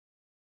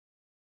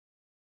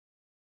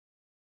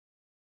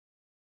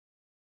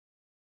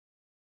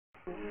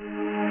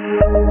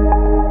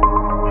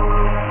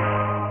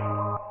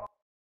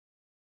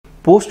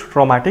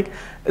Post-traumatic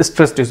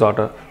stress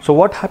disorder. So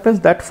what happens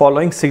that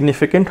following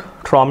significant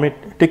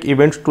traumatic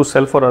events to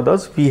self or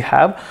others, we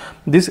have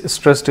this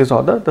stress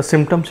disorder. The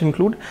symptoms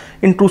include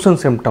intrusion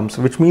symptoms,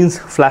 which means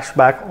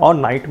flashback or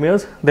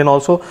nightmares. Then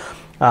also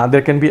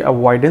there can be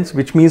avoidance,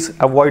 which means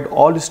avoid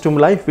all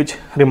stimuli which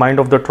remind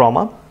of the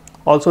trauma.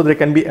 Also there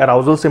can be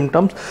arousal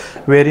symptoms,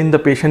 wherein the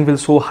patient will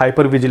show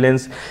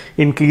hypervigilance,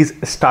 increased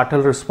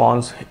startle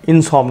response,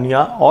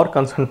 insomnia or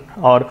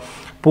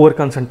poor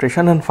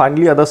concentration, and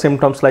finally other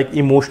symptoms like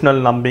emotional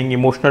numbing,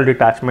 emotional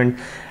detachment,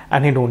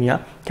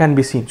 anhedonia can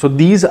be seen. So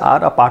these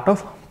are a part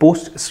of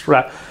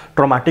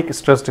post-traumatic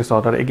stress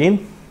disorder.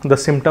 Again, the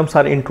symptoms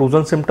are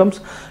intrusion symptoms,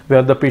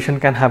 where the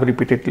patient can have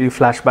repeatedly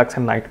flashbacks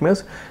and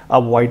nightmares,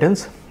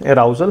 avoidance,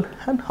 arousal,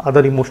 and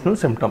other emotional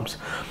symptoms.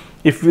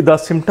 If the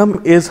symptom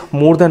is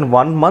more than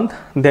 1 month,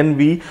 then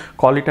we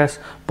call it as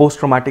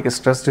post-traumatic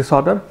stress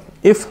disorder.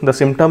 If the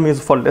symptom is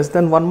for less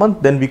than 1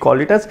 month, then we call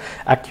it as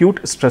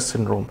acute stress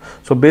syndrome.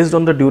 So based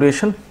on the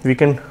duration, we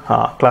can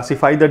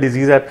classify the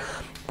disease as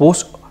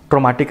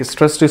post-traumatic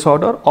stress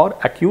disorder or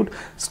acute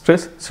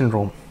stress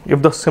syndrome.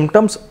 If the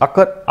symptoms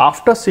occur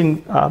after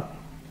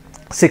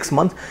 6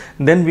 months,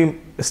 then we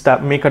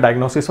make a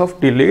diagnosis of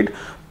delayed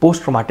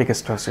post-traumatic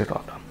stress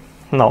disorder.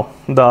 Now,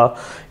 the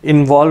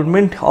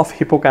involvement of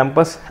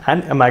hippocampus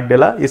and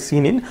amygdala is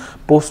seen in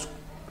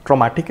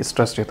post-traumatic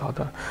stress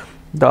disorder.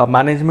 The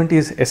management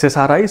is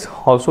SSRIs.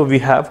 Also, we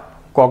have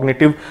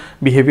cognitive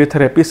behavior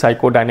therapy,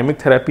 psychodynamic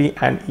therapy,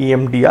 and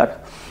EMDR.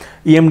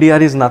 EMDR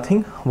is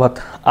nothing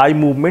but eye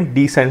movement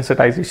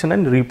desensitization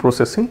and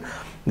reprocessing.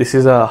 This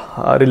is a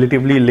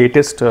relatively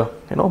latest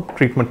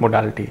treatment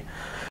modality.